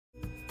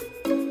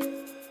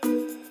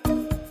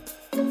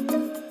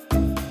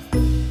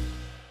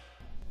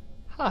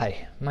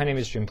Hi, my name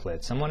is Jim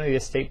Plitz. I'm one of the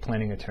estate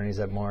planning attorneys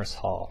at Morris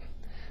Hall.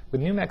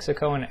 With New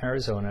Mexico and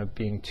Arizona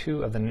being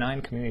two of the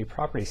 9 community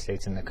property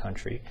states in the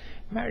country,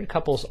 married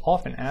couples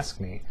often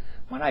ask me,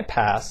 when I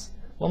pass,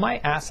 will my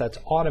assets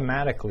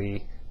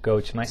automatically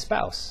go to my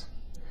spouse?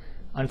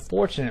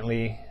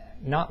 Unfortunately,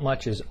 not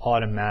much is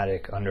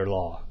automatic under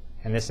law,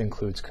 and this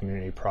includes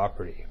community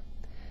property.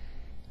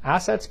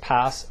 Assets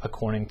pass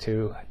according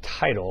to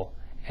title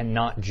and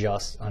not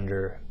just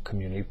under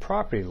community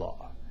property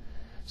law.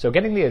 So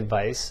getting the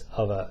advice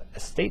of an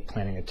estate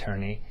planning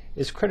attorney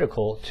is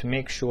critical to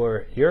make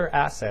sure your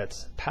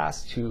assets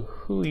pass to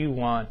who you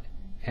want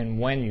and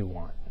when you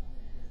want,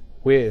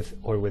 with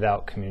or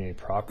without community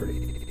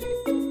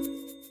property.